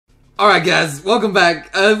Alright guys, welcome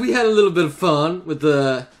back. We had a little bit of fun with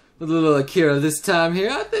little Akira this time here.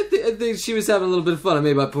 I think she was having a little bit of fun,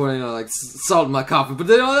 maybe by pouring like salt in my coffee. But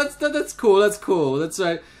that's cool. That's cool. That's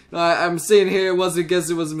right. I'm seeing here it guess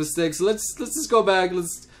it was a mistake. So let's just go back.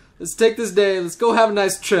 Let's take this day. Let's go have a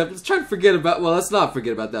nice trip. Let's try to forget about. Well, let's not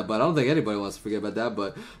forget about that. But I don't think anybody wants to forget about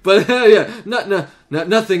that. But yeah,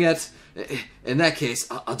 nothing at. In that case,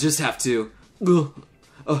 I'll just have to.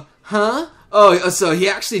 Huh? Oh, so he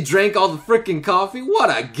actually drank all the freaking coffee? What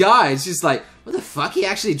a guy! And she's like, what the fuck? He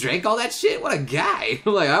actually drank all that shit? What a guy!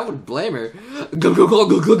 I'm like, I wouldn't blame her. What the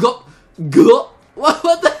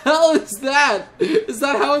hell is that? Is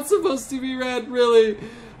that how it's supposed to be read? Really?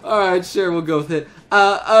 Alright, sure, we'll go with it.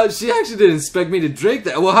 She actually didn't expect me to drink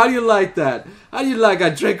that. Well, how do you like that? How do you like I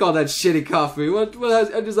drank all that shitty coffee? How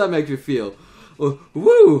does that make you feel?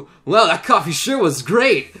 Woo! Well, that coffee sure was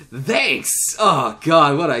great. Thanks. Oh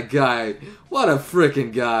God, what a guy! What a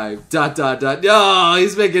freaking guy! ... Oh,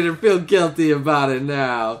 he's making her feel guilty about it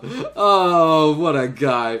now. Oh, what a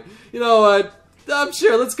guy! You know what? I'm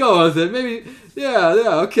sure. Let's go with it. Maybe.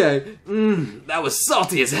 Yeah. Okay. That was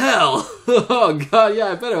salty as hell. Oh God, yeah,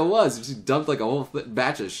 I bet it was. She dumped like a whole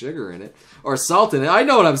batch of sugar in it or salt in it. I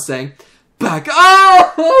know what I'm saying. Back.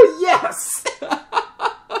 Oh yes.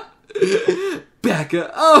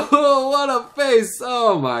 Becca, oh, what a face!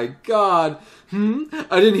 Oh my God!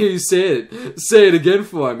 I didn't hear you say it. Say it again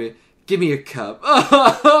for me. Give me your cup.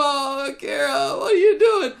 Oh, Akira, what are you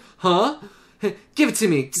doing? Huh? Give it to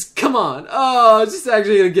me. Just come on. Oh, she's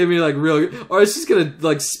actually gonna give me like real, or she's gonna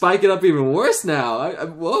like spike it up even worse now.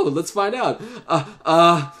 Whoa, let's find out.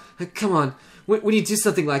 Come on. When you do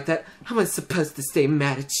something like that, how am I supposed to stay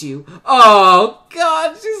mad at you? Oh,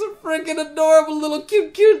 God, she's a freaking adorable little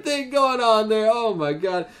cute thing going on there. Oh, my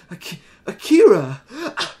God. Akira!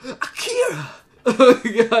 Akira! Oh,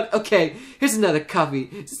 God. Okay, here's another coffee.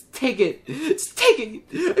 Just take it. Just take it.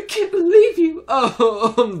 I can't believe you.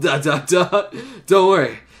 Oh, Don't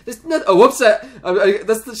worry. There's nothing. Oh, whoops!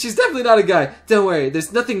 She's definitely not a guy. Don't worry.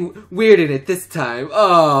 There's nothing weird in it this time.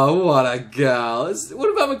 Oh, what a gal!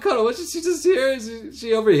 What about Makoto? Was she just here? Is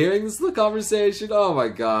she overhearing this little conversation? Oh my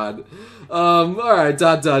God. All right.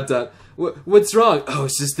 What's wrong? Oh, I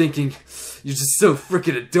was just thinking. You're just so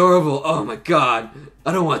freaking adorable. Oh my God.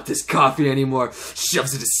 I don't want this coffee anymore.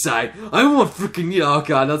 Shoves it aside. I want freaking you. Oh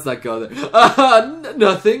God, let's not go there.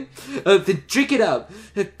 Nothing. Then drink it up.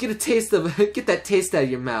 Get that taste out of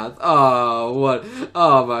your mouth. Oh, what?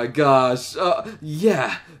 Oh my gosh.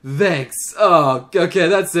 Yeah. Thanks. Oh, okay,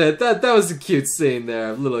 that's it. That was a cute scene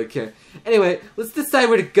there, little Akira. Anyway, let's decide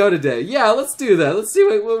where to go today. Yeah, let's do that. Let's see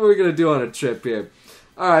what we're gonna do on a trip here.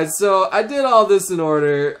 Alright, so I did all this in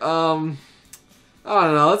order. I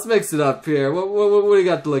don't know, let's mix it up here. What do you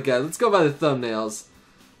got to look at? Let's go by the thumbnails.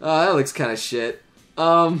 That looks kind of shit.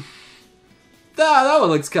 That one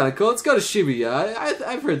looks kind of cool. Let's go to Shibuya.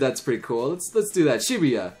 I've heard that's pretty cool. Let's do that.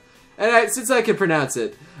 Shibuya. And since I can pronounce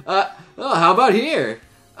it. Oh, how about here?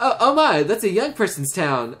 Oh my, that's a young person's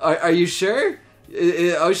town. Are you sure?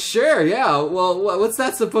 Oh, sure, yeah. Well, what's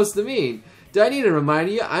that supposed to mean? Do I need to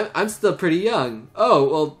remind you? I'm still pretty young.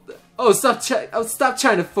 Oh, well, stop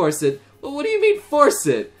trying to force it. Well, what do you mean force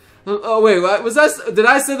it? Oh wait, did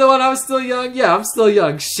I say the one I was still young? Yeah, I'm still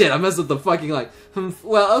young. Shit, I messed with the fucking line.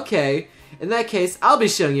 Well, okay. In that case, I'll be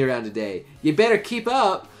showing you around today. You better keep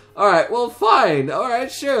up. Alright, well, fine.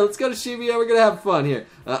 Alright, sure, let's go to Shibuya. We're gonna have fun here.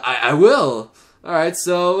 I will. Alright,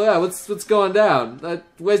 so, yeah, what's going down? I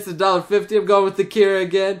wasted $1.50. I'm going with Akira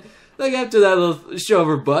again. Like, after that little show of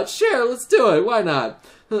her butt. Sure, let's do it. Why not?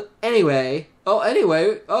 Anyway.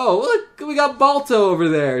 Oh, look, we got Balto over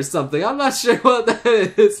there or something. I'm not sure what that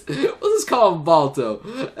is. We'll just call him Balto.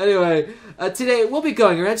 Anyway, today we'll be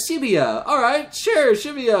going around Shibuya. Alright, sure,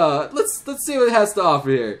 Shibuya. Let's see what it has to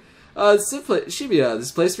offer here. Shibuya,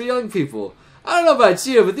 this place for young people. I don't know about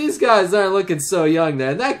you, but these guys aren't looking so young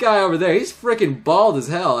there. And that guy over there, he's freaking bald as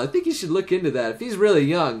hell. I think you should look into that. If he's really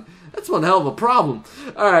young, that's one hell of a problem.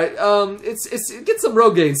 Alright, get some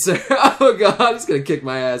Rogaine, sir. Oh God, he's gonna kick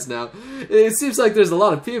my ass now. It seems like there's a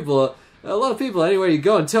lot of people anywhere you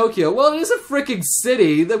go in Tokyo. Well, it is a freaking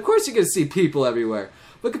city. Of course you're gonna see people everywhere.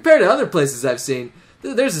 But compared to other places I've seen,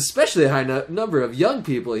 there's especially a high number of young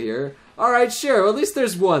people here. Alright, sure, well, at least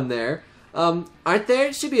there's one there. Aren't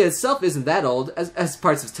there? Shibuya itself isn't that old, as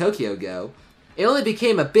parts of Tokyo go. It only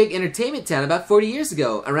became a big entertainment town about 40 years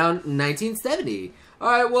ago, around 1970.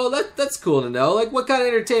 Alright, well, that's cool to know. Like, what kind of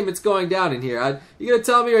entertainment's going down in here? You gonna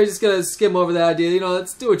tell me, or are you just gonna skim over that idea? You know,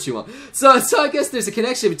 let's do what you want. So I guess there's a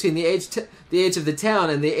connection between the age of the town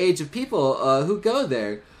and the age of people who go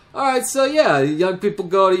there. Alright, so yeah, young people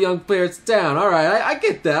go to young parents' town. Alright, I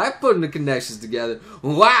get that. I put the connections together.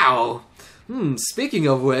 Wow! Speaking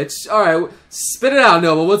of which, alright, spit it out,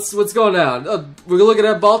 Noble. What's going on? We're looking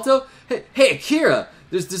at Balto? Hey, Akira!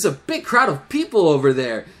 There's a big crowd of people over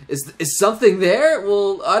there. Is something there?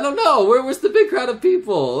 Well, I don't know. Where's the big crowd of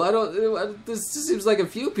people? This seems like a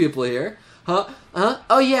few people here. Huh?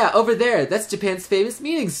 Oh yeah, over there. That's Japan's famous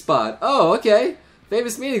meeting spot. Oh, okay.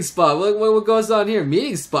 Famous meeting spot. What goes on here?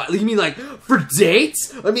 Meeting spot? You mean like for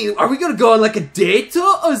dates? I mean, are we gonna go on like a date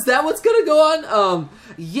tour? Oh, is that what's gonna go on?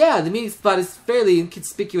 Yeah, the meeting spot is a fairly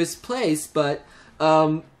inconspicuous place, but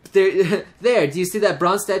there. Do you see that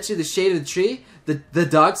bronze statue, the shade of the tree? The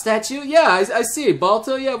dog statue? Yeah, I see it.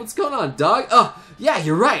 Balto, yeah, what's going on, dog? Oh, yeah,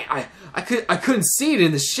 you're right. I couldn't see it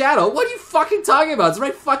in the shadow. What are you fucking talking about? It's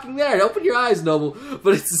right fucking there. Open your eyes, Noble.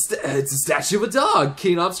 But it's a statue of a dog.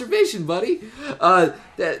 Keen observation, buddy.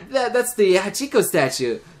 That's the Hachiko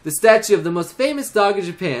statue. The statue of the most famous dog in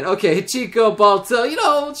Japan. Okay, Hachiko, Balto, you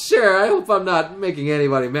know, sure. I hope I'm not making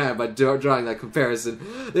anybody mad by drawing that comparison.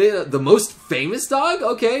 The most famous dog?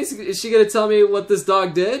 Okay, is she gonna tell me what this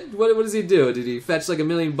dog did? What does he do? Did he fetch like a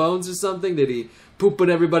million bones or something? Did he poop in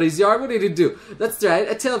everybody's yard? What did he do? That's right,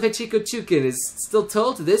 a tale of Hachiko Chukin is still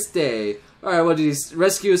told to this day. Alright, what, did he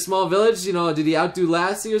rescue a small village? You know, did he outdo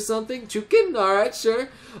Lassie or something? Chukin? Alright, sure.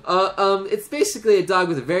 It's basically a dog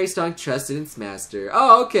with a very strong trust in its master.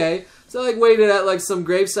 Oh, okay. So, like, waited at, like, some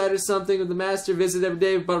gravesite or something with the master, visited every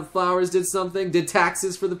day, bought flowers, did something, did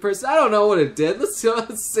taxes for the person. I don't know what it did. Let's see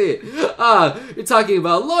it. You're talking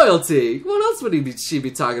about loyalty. What else would she be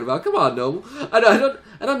talking about? Come on, Noble. I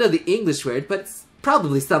don't know the English word, but it's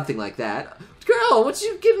probably something like that. Girl, what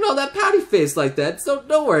you getting all that pouty face like that? So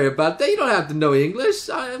don't worry about that. You don't have to know English.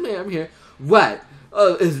 I'm here. What?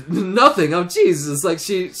 Nothing. Oh, Jesus. Like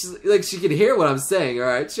she can hear what I'm saying. All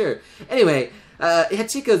right, sure. Anyway,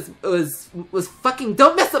 Hachiko was fucking.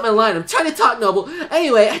 Don't mess up my line. I'm trying to talk, Noble.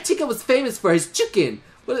 Anyway, Hachiko was famous for his chicken.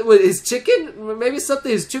 What is chicken? Maybe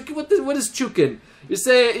something is chicken. What is chicken? You're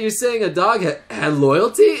saying a dog had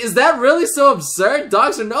loyalty? Is that really so absurd?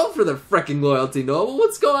 Dogs are known for their freaking loyalty, Noble.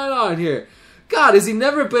 What's going on here? God, has he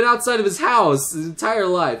never been outside of his house his entire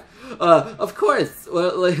life? Of course.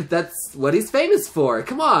 Well, like, that's what he's famous for.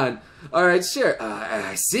 Come on. Alright, sure.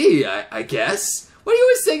 I see, I guess. What are you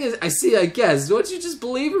always saying is, I see, I guess? Why don't you just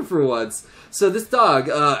believe her for once? So this dog,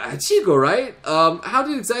 Hachiko, right? How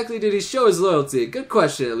exactly did he show his loyalty? Good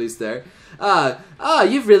question, at least there.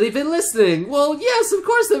 You've really been listening. Well, yes, of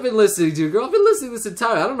course I've been listening to you, girl. I've been listening this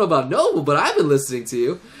entire time. I don't know about Noble, but I've been listening to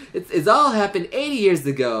you. It's all happened 80 years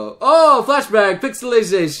ago. Oh, flashback,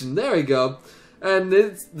 pixelization. There we go. And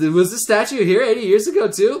there was a statue here 80 years ago,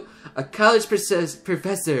 too? A college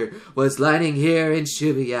professor was lying here in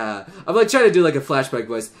Shibuya. I'm like trying to do like a flashback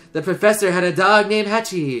voice. The professor had a dog named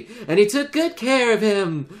Hachi, and he took good care of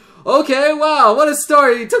him. Okay, wow, what a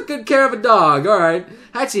story. He took good care of a dog. Alright.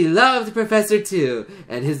 Hachi loved the professor too.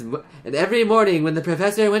 And every morning when the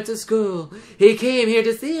professor went to school, he came here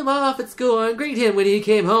to see him off at school and greet him when he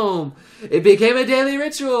came home. It became a daily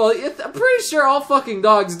ritual. I'm pretty sure all fucking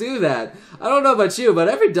dogs do that. I don't know about you, but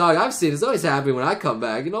every dog I've seen is always happy when I come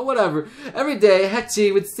back. You know, whatever. Every day,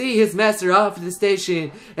 Hachi would see his master off at the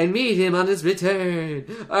station and meet him on his return.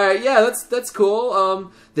 Alright, yeah, that's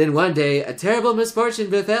cool. Then one day, a terrible misfortune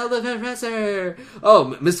befell the professor.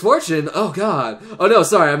 Oh, misfortune? Oh, God. Oh, no,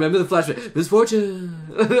 sorry, I'm in the flashback. Misfortune.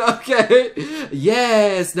 Okay.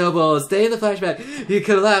 Yes, Noble, stay in the flashback. He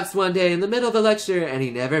collapsed one day in the middle of the lecture, and he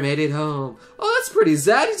never made it home. Oh, that's pretty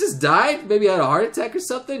sad. He just died. Maybe had a heart attack or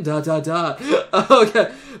something.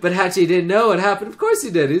 Okay. But Hachi didn't know what happened. Of course he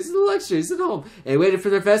did. He's in the lecture. He's at home. And he waited for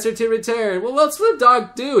the professor to return. Well, what's the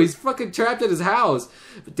dog do? He's fucking trapped in his house.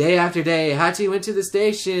 But day after day, Hachi went to the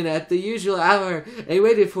station at the usual hour, and he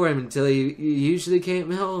waited for him until he usually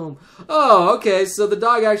came home. Oh, okay. So the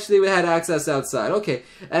dog actually had access outside. Okay.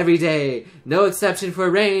 Every day. No exception for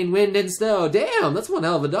rain, wind, and snow. Damn, that's one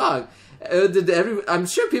hell of a dog. I'm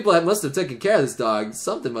sure people must have taken care of this dog.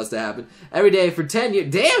 Something must have happened. Every day for 10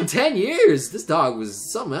 years. Damn, 10 years! This dog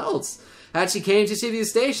was something else. Hachi came to Shibuya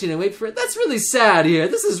Station and waited for it. That's really sad here.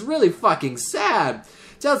 This is really fucking sad.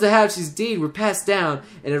 Tells the Hachi's deed were passed down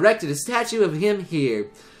and erected a statue of him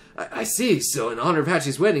here. I see. So in honor of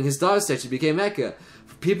Hachi's wedding, his dog statue became Eka.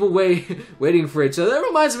 People waiting for each other. That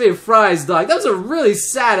reminds me of Fry's dog. That was a really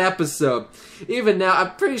sad episode. Even now,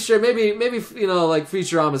 I'm pretty sure maybe you know, like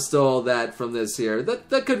Futurama stole that from this here.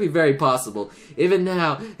 That could be very possible. Even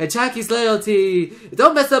now, Hachi's loyalty,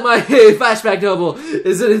 don't mess up my flashback, Noble,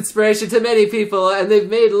 is an inspiration to many people, and they've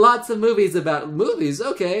made lots of movies about movies.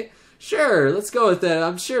 Okay, sure, let's go with that.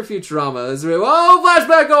 I'm sure Futurama is. Oh,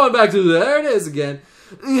 flashback going back to there it is again.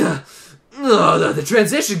 Oh, the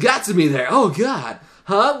transition got to me there. Oh God,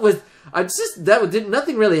 huh?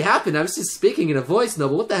 Nothing really happened. I was just speaking in a voice,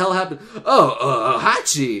 Noble. What the hell happened? Oh,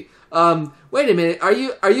 Hachi. Wait a minute. Are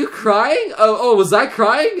you crying? Oh, was I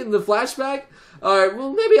crying in the flashback? Alright,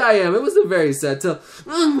 well, maybe I am. It was a very sad tale.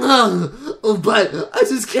 But I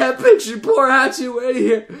just can't picture poor Hachi waiting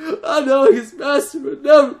here. I know his master would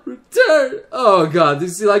never return. Oh, God. Did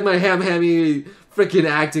you see, like, my ham-hammy freaking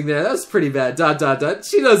acting there? That was pretty bad. ...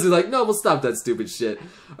 She does it like, no, we'll stop that stupid shit.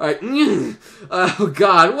 Alright. Oh,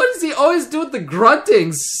 God. What does he always do with the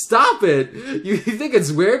grunting? Stop it. You think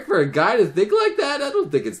it's weird for a guy to think like that? I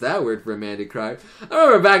don't think it's that weird for a man to cry. I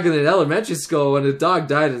remember back in elementary school when a dog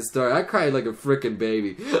died in the story, I cried like a freaking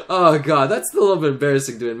baby. Oh, God. That's a little bit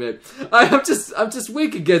embarrassing to admit. I'm just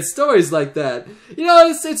weak against stories like that. You know,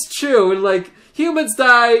 it's true. And, like, humans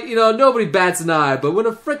die, you know, nobody bats an eye, but when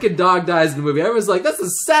a frickin' dog dies in a movie, everyone's like, that's the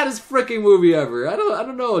saddest frickin' movie ever. I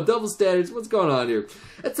don't know, double standards, what's going on here?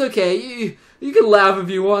 It's okay, you can laugh if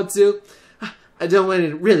you want to. I don't want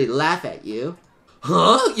to really laugh at you.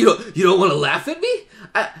 Huh? You don't want to laugh at me?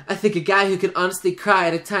 I think a guy who can honestly cry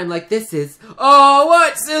at a time like this is... Oh,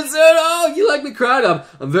 what, Tsundere? Oh, you like me crying?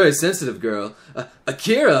 I'm very sensitive, girl.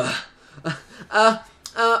 Akira. What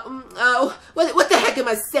the heck am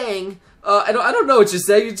I saying? I don't know what you're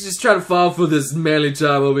saying. You're just trying to fall for this manly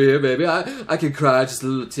charm over here, baby. I can cry, just a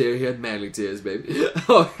little tear here, manly tears, baby.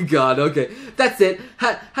 Oh God, okay, that's it.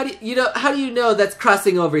 How do you know that's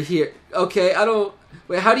crossing over here? Okay,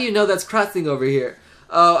 wait. How do you know that's crossing over here?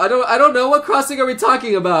 I don't know. What crossing are we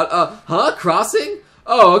talking about? Crossing?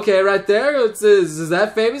 Oh, okay, right there. Is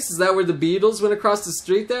that famous? Is that where the Beatles went across the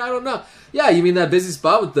street there? I don't know. Yeah, you mean that busy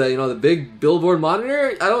spot with the, the big billboard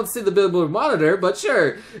monitor? I don't see the billboard monitor, but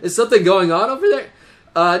sure. Is something going on over there?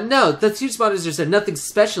 No, the huge monitors are nothing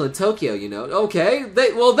special in Tokyo, Okay,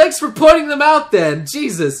 well, thanks for pointing them out then.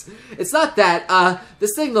 Jesus. It's not that. The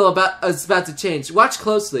signal is about to change. Watch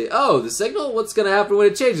closely. Oh, the signal? What's gonna happen when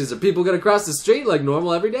it changes? Are people gonna cross the street like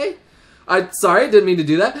normal every day? Sorry, didn't mean to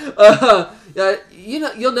do that.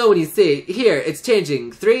 You'll know when you see it. Here, it's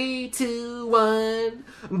changing. 3, 2, 1.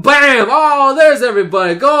 Bam! Oh, there's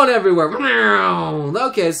everybody going everywhere.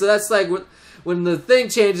 Okay, so that's like when the thing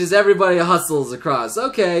changes, everybody hustles across.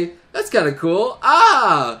 Okay, that's kind of cool.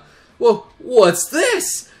 Well, what's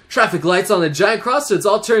this? Traffic lights on the giant crossroads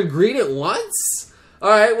all turn green at once?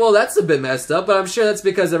 Alright, well, that's a bit messed up, but I'm sure that's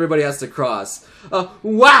because everybody has to cross.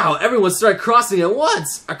 Wow, everyone started crossing at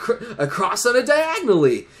once. A cross on a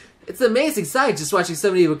diagonally. It's an amazing sight just watching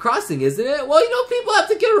somebody even crossing, isn't it? Well, people have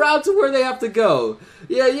to get around to where they have to go.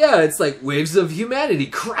 Yeah, it's like waves of humanity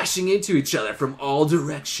crashing into each other from all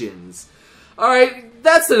directions. Alright,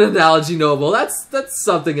 that's an analogy, Noble. That's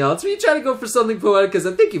something else. Were you trying to go for something poetic? Because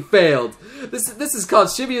I think you failed. This is called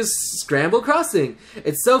Shibuya's Scramble Crossing.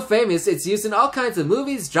 It's so famous, it's used in all kinds of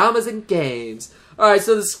movies, dramas, and games. Alright,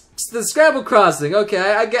 so the Scramble Crossing. Okay,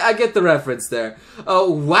 I get the reference there.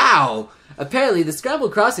 Oh, wow. Apparently, the Scramble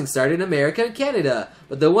Crossing started in America and Canada,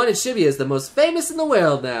 but the one in Shibuya is the most famous in the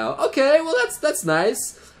world now. Okay, well, that's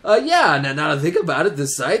nice. Yeah, now to think about it,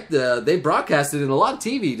 this site, they broadcast it in a lot of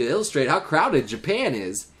TV to illustrate how crowded Japan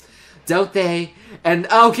is. Don't they? And,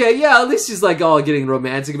 okay, yeah, at least she's like all getting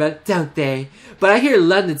romantic about it, don't they? But I hear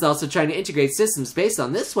London's also trying to integrate systems based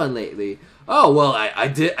on this one lately. Oh, well, I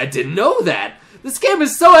didn't know that. This game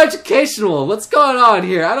is so educational. What's going on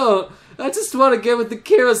here? I just want to get with the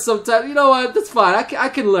Akira sometime. You know what? That's fine. I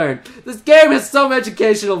can learn. This game has some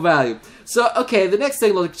educational value. So, okay, the next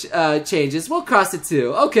thing changes. We'll cross it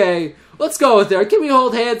too. Okay, let's go with there. Can we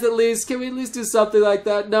hold hands at least? Can we at least do something like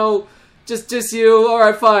that? No, just you. All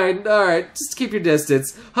right, fine. All right, just keep your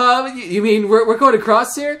distance. You mean we're going to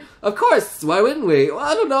cross here? Of course. Why wouldn't we? Well,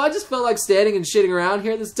 I don't know. I just felt like standing and shitting around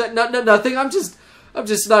here. Nothing. I'm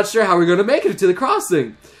just not sure how we're going to make it to the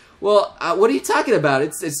crossing. Well, what are you talking about?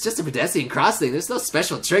 It's just a pedestrian crossing. There's no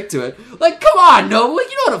special trick to it. Like, come on, Noble.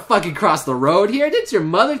 You know how to fucking cross the road here. Didn't your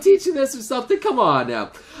mother teach you this or something? Come on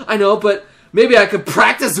now. I know, but maybe I could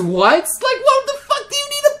practice once? Like, what the fuck do you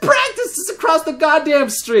need to practice just across the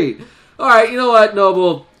goddamn street? Alright, you know what,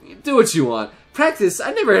 Noble? Do what you want. Practice?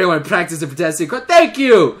 I never heard anyone practice a pedestrian crossing. Thank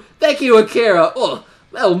you! Thank you, Akira. Oh,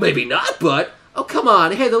 well, maybe not, but... Oh, come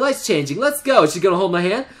on. Hey, the light's changing. Let's go. Is she gonna hold my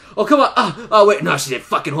hand? Oh, come on. Oh, wait. No, she didn't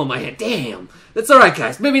fucking hold my hand. Damn. That's alright,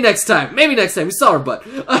 guys. Maybe next time. Maybe next time. We saw her butt.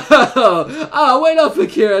 Oh, wait up,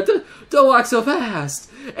 Akira. Don't walk so fast.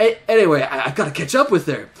 Anyway, I gotta catch up with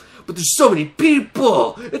her. But there's so many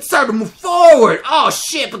people. It's time to move forward. Oh,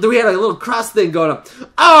 shit. But then we had a little cross thing going on.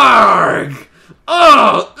 Arrgh.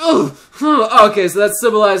 Oh. Okay, so that's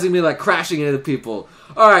symbolizing me, like, crashing into people.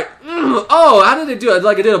 Alright. Oh, how did I do it?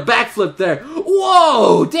 Like I did a backflip there.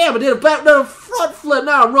 Whoa, damn, I did a front flip.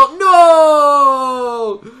 Now I'm rolling.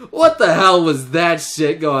 No! What the hell was that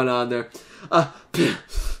shit going on there?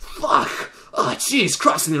 Fuck. Oh, jeez,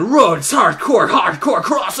 crossing the road. It's hardcore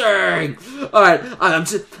crossing. All right, I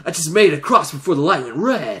just made it across before the light went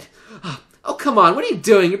red. Oh, come on, what are you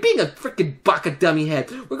doing? You're being a freaking baka dummy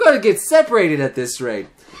head. We're going to get separated at this rate.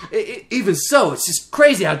 Even so, it's just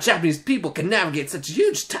crazy how Japanese people can navigate such a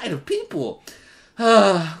huge tide of people.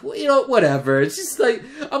 Well, you know, whatever. It's just like,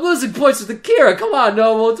 I'm losing points with Akira. Come on,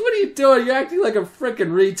 Noble. What are you doing? You're acting like a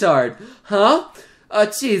freaking retard. Huh?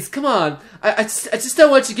 Jeez, come on. I just don't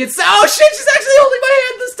want you to get... Oh, shit, she's actually holding my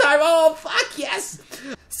hand this time. Oh, fuck, yes.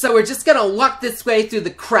 So we're just gonna walk this way through the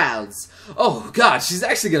crowds. Oh, God, she's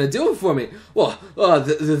actually gonna do it for me. Well,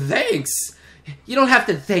 thanks. You don't have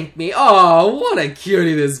to thank me. Oh, what a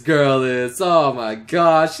cutie this girl is. Oh, my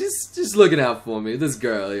gosh. She's just looking out for me. This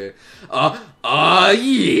girl here. Yeah.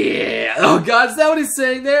 Oh, God, is that what he's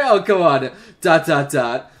saying there? Oh, come on. ...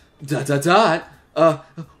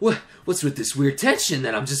 What's with this weird tension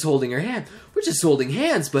that I'm just holding her hand? We're just holding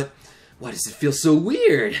hands, but why does it feel so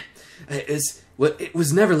weird? It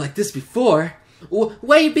was never like this before.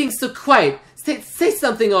 Why are you being so quiet? Say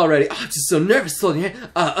something already. Oh, I'm just so nervous holding your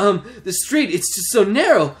hand. The street, it's just so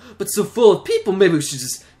narrow, but so full of people. Maybe we should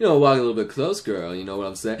just, you know, walk a little bit close, girl. You know what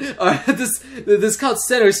I'm saying? This is called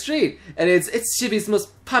Center Street, and it's Shibuya's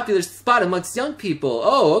most popular spot amongst young people.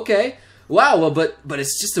 Oh, okay. Wow, well, but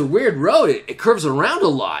it's just a weird road. It curves around a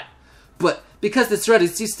lot. But because this road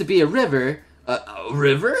used to be a river... A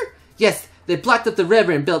river? Yes, they blocked up the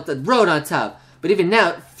river and built a road on top. But even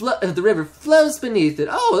now, the river flows beneath it.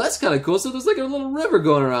 Oh, that's kind of cool. So there's like a little river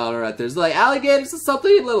going around right there. There's like alligators or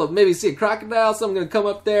something. Maybe see a crocodile. Something gonna come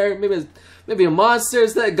up there. Maybe a monster.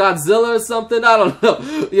 Is that Godzilla or something? I don't know.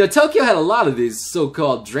 You know, Tokyo had a lot of these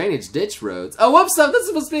so-called drainage ditch roads. Oh, whoops! That's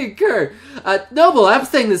supposed to be a curve. Noble, I'm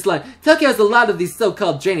saying this line. Tokyo has a lot of these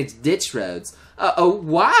so-called drainage ditch roads. Oh,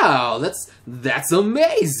 wow, that's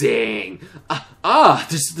amazing.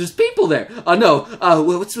 There's people there. Oh, no,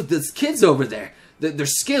 what's with those kids over there? Their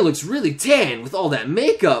skin looks really tan with all that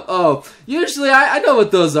makeup. Oh, usually I know what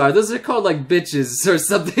those are. Those are called like bitches or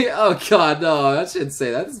something. Oh, God, no, I shouldn't say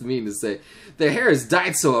that. That's mean to say. Their hair is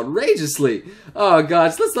dyed so outrageously. Oh,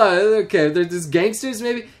 gosh, let's not, okay, they're just gangsters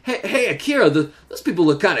maybe? Hey, Akira, those people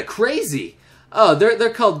look kind of crazy. Oh, they're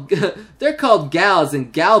called gals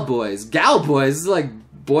and gal boys. Gal boys is like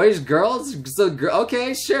boys, girls. So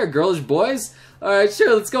okay, sure, girlish boys. All right,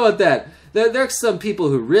 sure, let's go with that. There's some people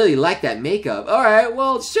who really like that makeup. All right,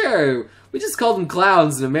 well, sure. We just call them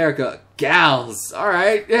clowns in America. Gals. All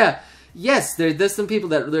right, yeah. Yes, there's some people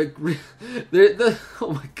that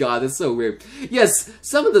oh my God, that's so weird. Yes,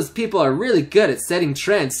 some of those people are really good at setting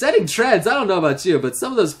trends. Setting trends. I don't know about you, but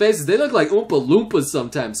some of those faces, they look like Oompa Loompas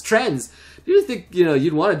sometimes. Trends. Do you think, you know,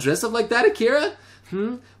 you'd want to dress up like that, Akira?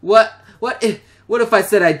 What if I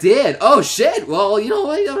said I did? Oh, shit. Well, you know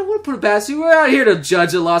what? I don't want to put it past you. We're out here to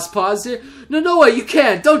judge a lost cause here. No way. You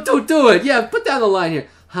can't. Don't do it. Yeah, put down the line here.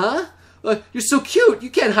 Huh? You're so cute. You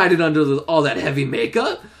can't hide it under all that heavy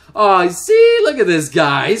makeup. Oh, you see? Look at this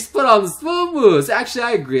guy. He's put on the smooth moves. Actually,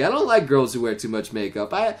 I agree. I don't like girls who wear too much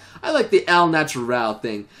makeup. I like the al natural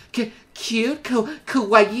thing. Cute?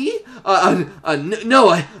 Kawaii?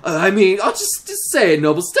 No, I mean, I'll just say it,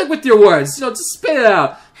 Noble. Stick with your words. You know, just spit it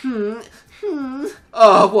out.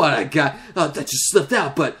 Oh, what I got. Oh, that just slipped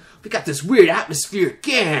out, but we got this weird atmosphere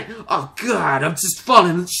again. Oh, God, I'm just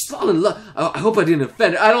falling in love. I hope I didn't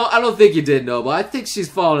offend her. I don't think you did, Noble. I think she's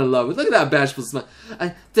falling in love with. Look at that bashful smile.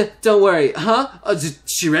 Don't worry. Huh? Oh,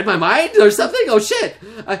 she read my mind or something? Oh, shit.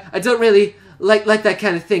 I don't really... like that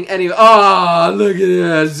kind of thing anyway. Oh, look at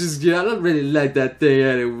that. I don't really like that thing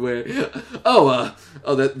anyway.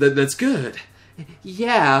 That's good.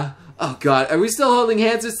 Yeah. Oh, God. Are we still holding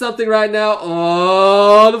hands or something right now?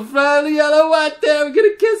 Oh, the friendly yellow one there. We're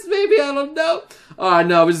gonna kiss maybe? I don't know. Oh,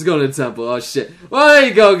 no. We're just going to the temple. Oh, shit. Well, there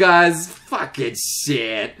you go, guys. Fucking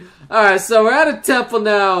shit. Alright, so we're at a temple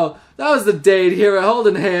now. That was the date here. We're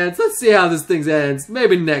holding hands. Let's see how this thing ends.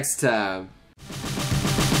 Maybe next time.